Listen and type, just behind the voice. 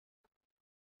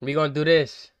We gonna do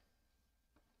this.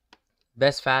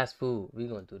 Best fast food. We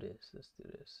gonna do this. Let's do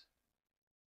this.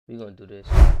 We gonna do this.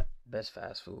 Best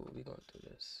fast food. We gonna do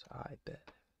this. I bet.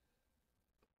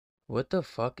 What the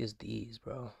fuck is these,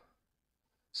 bro?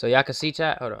 So y'all can see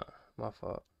chat? Hold on. My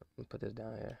fault. Let me put this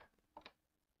down here.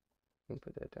 Let me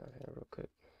put that down here real quick.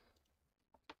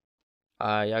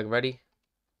 Y'all ready?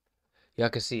 Y'all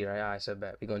can see, right? Alright, so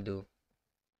bet. We gonna do.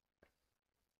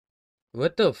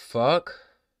 What the fuck?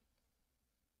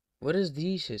 What is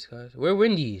these shits, cuz? Where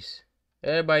Wendy's?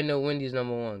 Everybody know Wendy's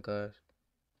 #1, cuz.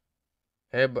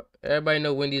 Everybody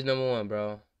know Wendy's #1,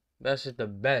 bro. That shit the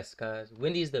best, cuz.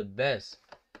 Wendy's the best.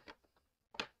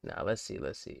 Nah, let's see.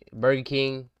 Burger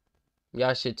King.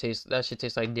 That shit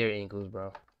tastes like deer ankles,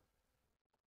 bro.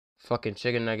 Fucking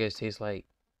chicken nuggets taste like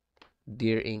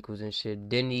deer ankles and shit.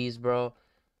 Denny's, bro.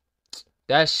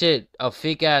 That shit a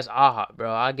fake ass IHOP,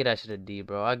 bro. I get that shit a D,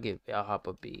 bro. I give IHOP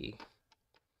a B.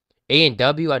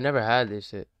 A&W, I never had this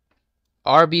shit.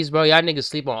 Arby's, bro. Y'all niggas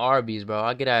sleep on Arby's, bro.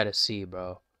 I get that at a C,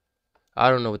 bro. I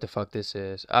don't know what the fuck this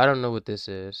is. I don't know what this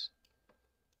is.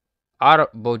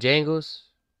 Bojangles.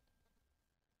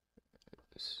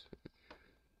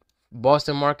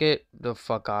 Boston Market. The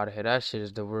fuck out of here. That shit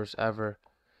is the worst ever.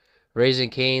 Raising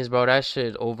Cane's, bro. That shit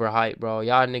is overhyped, bro.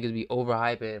 Y'all niggas be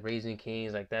overhyping Raising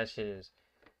Cane's. Like, that shit is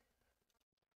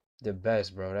the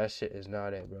best, bro. That shit is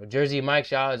not it, bro. Jersey Mike's,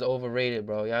 y'all is overrated,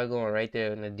 bro. Y'all going right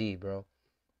there in the D, bro.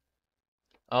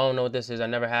 I don't know what this is. I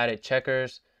never had it.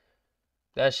 Checkers.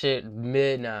 That shit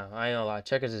mid now. I ain't gonna lie.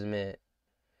 Checkers is mid.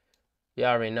 Y'all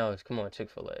already know. Come on,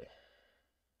 Chick-fil-A.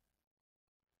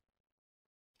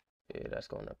 Yeah, that's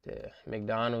going up there.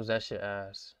 McDonald's, that shit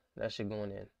ass. That shit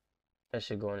going in. That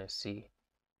shit going in C.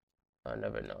 I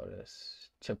never know this.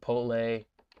 Chipotle.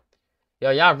 Yo,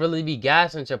 y'all really be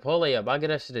gassing Chipotle up. I get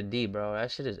that shit a D, bro.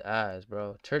 That shit is ass,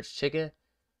 bro. Church chicken.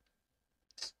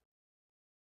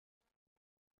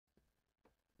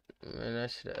 Man,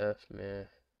 that shit a F, man.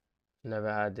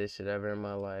 Never had this shit ever in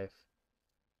my life.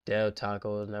 Del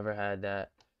Tacos, never had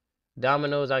that.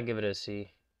 Domino's, I give it a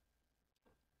C.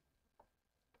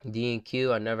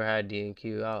 D&Q, I never had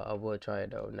D&Q. I would try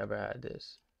it though. Never had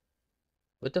this.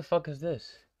 What the fuck is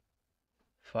this?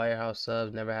 Firehouse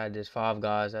Subs, never had this. Five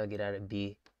Guys, I get at a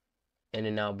B.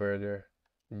 In-N-Out Burger,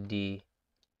 D.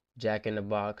 Jack in the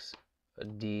Box, a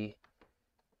D.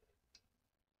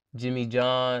 Jimmy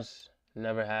John's,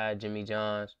 never had Jimmy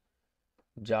John's.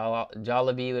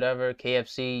 Jollibee, whatever.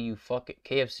 KFC, you fucking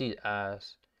KFC's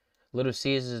ass. Little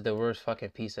Caesars is the worst fucking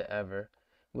pizza ever.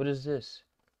 What is this?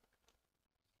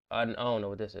 I don't know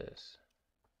what this is.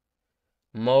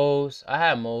 Moe's. I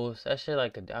had Moe's. That shit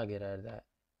like I'll get out of that.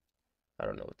 I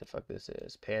don't know what the fuck this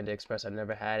is. Panda Express. I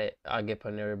never had it. I'll get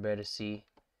Panera Bread a C.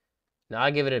 Now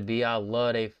I give it a B. I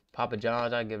love they Papa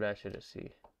John's. I give that shit a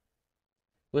C.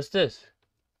 What's this?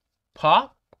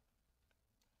 Pop?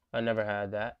 I never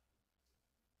had that.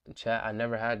 Chat. I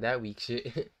never had that weak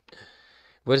shit.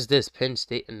 What is this? Penn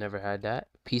State. I never had that.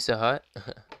 Pizza Hut.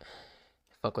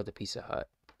 Fuck with the Pizza Hut.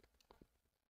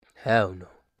 Hell no.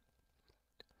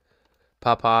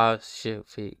 Popeyes. Shit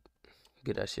fake.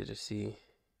 Get that shit a C.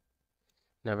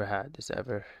 Never had this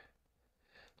ever.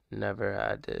 Never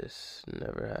had this.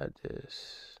 Never had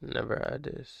this. Never had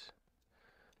this.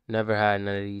 Never had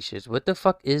none of these shits. What the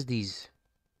fuck is these?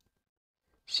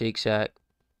 Shake Shack.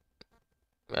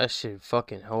 That shit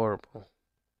fucking horrible.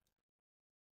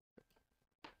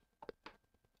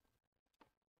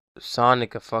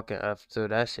 Sonic a fucking F too.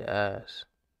 That shit ass.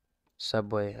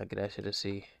 Subway. I get that shit a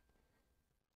C.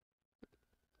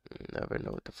 Never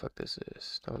know what the fuck this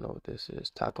is. Don't know what this is.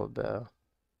 Taco Bell.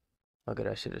 I get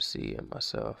that shit a C in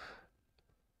myself.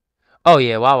 Oh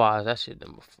yeah, Wawa. That shit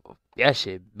number 4. That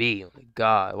shit B. Oh my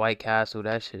god. White Castle.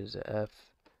 That shit is a F.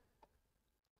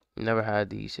 Never had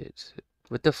these shits.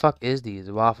 What the fuck is these?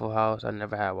 Waffle House? I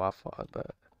never had Waffle House,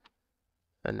 but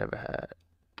I never had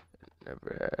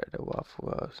a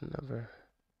Waffle House. Never.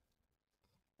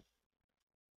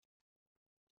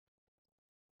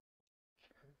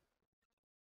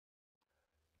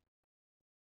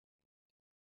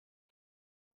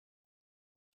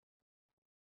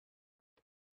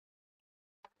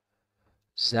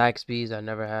 Zaxby's. I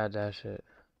never had that shit.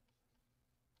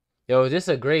 Yo, is this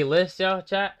a great list, y'all?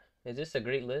 Chat? Is this a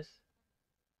great list?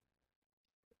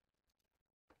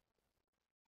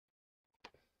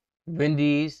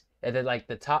 Wendy's. And then like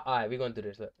the top. Alright, we're gonna do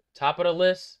this. Look. Top of the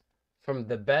list from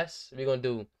the best. We're gonna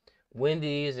do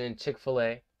Wendy's and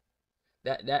Chick-fil-A.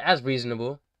 That's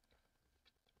reasonable.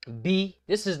 B.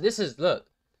 This is look.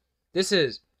 This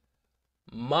is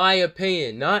my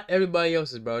opinion, not everybody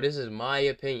else's, bro. This is my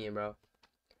opinion, bro.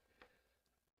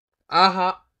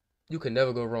 AHA. You can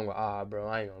never go wrong with AHA, bro.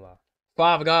 I ain't gonna lie.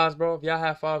 Five Guys, bro. If y'all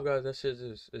have Five Guys, that shit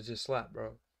just slap,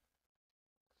 bro.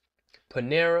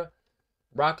 Panera,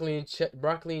 broccoli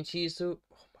and cheese soup.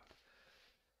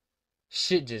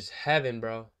 Shit just heaven,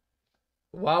 bro.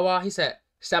 Wawa, he said,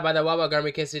 stop by that Wawa,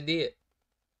 Garmin quesadilla.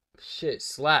 Shit,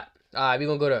 slap. Alright, we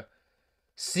gonna go to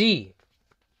C.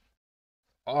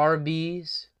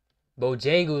 Arby's,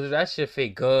 Bojangles, that shit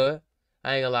fit good.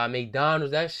 I ain't gonna lie,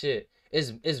 McDonald's, that shit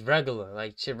it's regular,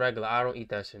 like shit regular. I don't eat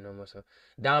that shit no more. So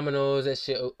Domino's, that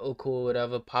shit cool,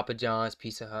 whatever. Papa John's,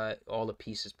 Pizza Hut, all the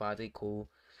pizza spots, they cool.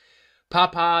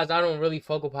 Popeyes, I don't really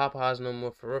fuck with Popeyes no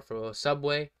more for real, for real.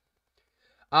 Subway,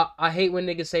 I hate when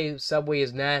niggas say Subway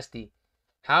is nasty.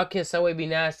 How can Subway be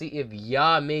nasty if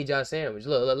y'all made y'all sandwich?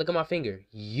 Look at my finger.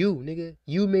 You, nigga.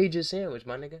 You made your sandwich,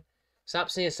 my nigga. Stop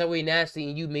saying Subway nasty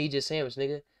and you made your sandwich,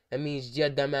 nigga. That means your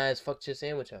dumb ass fucked your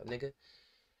sandwich up, nigga.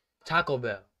 Taco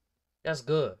Bell. That's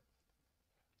good.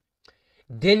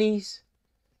 Denny's.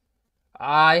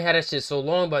 I had that shit so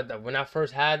long, but when I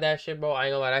first had that shit, bro, I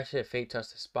ain't gonna lie, that shit fake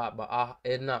touched the spot. But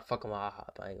it's not fucking with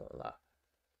IHOP, I ain't gonna lie.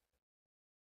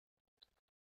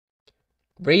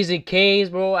 Raising Cane's,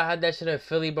 bro. I had that shit in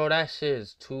Philly, bro. That shit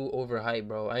is too overhyped,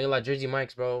 bro. I ain't gonna lie, Jersey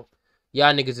Mike's, bro.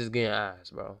 Y'all niggas is getting ass,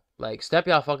 bro. Like, step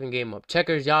y'all fucking game up.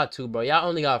 Checkers, y'all too, bro. Y'all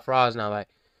only got fries now, like,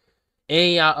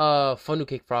 and y'all funnel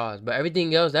cake fries. But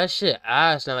everything else, that shit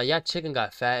ass now. Like, y'all chicken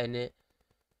got fat in it.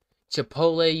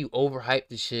 Chipotle, you overhyped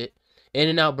the shit.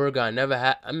 In-N-Out Burger, I never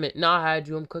had. I mean, no, I had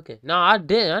you. I'm cooking. No, I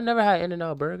didn't. I never had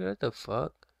In-N-Out Burger. What the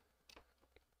fuck?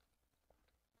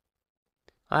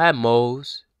 I had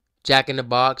Moe's. Jack in the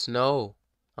Box, no.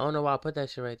 I don't know why I put that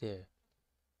shit right there.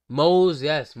 Moe's,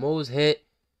 yes. Moe's hit.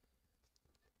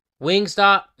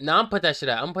 Wingstop, nah, I'm put that shit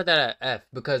at. I'm gonna put that at F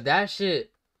because that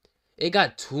shit, it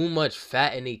got too much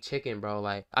fat in the chicken, bro.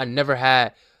 Like I never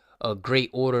had a great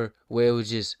order where it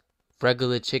was just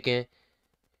regular chicken.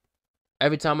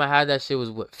 Every time I had that shit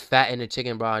was with fat in the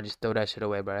chicken, bro. I just throw that shit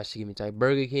away, bro. That shit give me tight.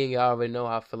 Burger King, y'all already know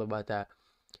how I feel about that.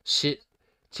 Shit,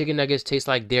 chicken nuggets taste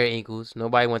like deer ankles.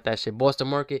 Nobody want that shit. Boston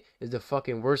Market is the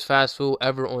fucking worst fast food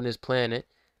ever on this planet.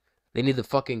 They need to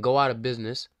fucking go out of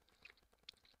business.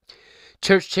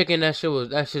 Church chicken, that shit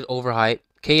overhyped.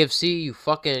 KFC,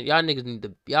 y'all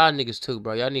niggas too,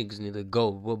 bro. Y'all niggas need to go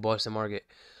with Boston Market.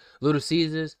 Little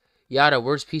Caesars, y'all the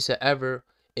worst pizza ever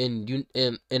in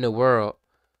the world.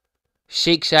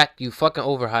 Shake Shack, you fucking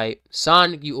overhyped.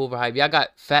 Sonic, you overhyped. Y'all got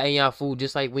fat in y'all food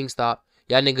just like Wingstop.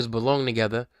 Y'all niggas belong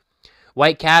together.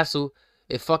 White Castle,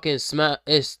 it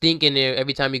stink in there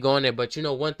every time you go in there. But you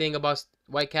know one thing about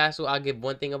White Castle, I'll give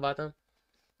one thing about them.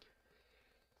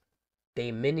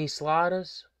 They mini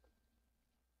sliders.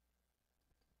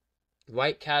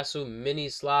 White Castle mini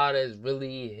sliders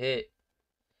really hit.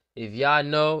 If y'all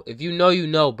know, if you know, you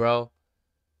know, bro.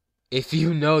 If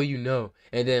you know, you know.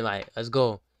 And then like, let's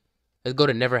go. Let's go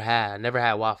to Never Had. Never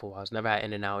had Waffle House. Never had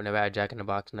In-N-Out. Never had Jack in the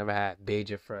Box. Never had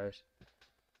Beja Fresh.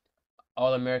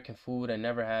 All American food. I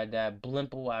never had that.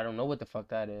 Blimple. I don't know what the fuck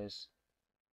that is.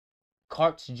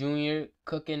 Carts Jr.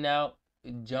 Cooking Out.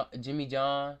 Jimmy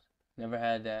John's. Never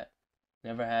had that.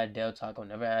 Never had Del Taco.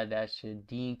 Never had that shit.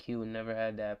 D&Q. Never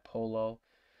had that. Polo.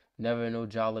 Never no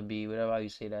Jollibee. Whatever how you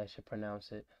say that shit.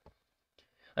 Pronounce it.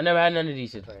 I never had none of these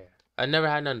shit right here. I never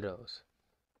had none of those.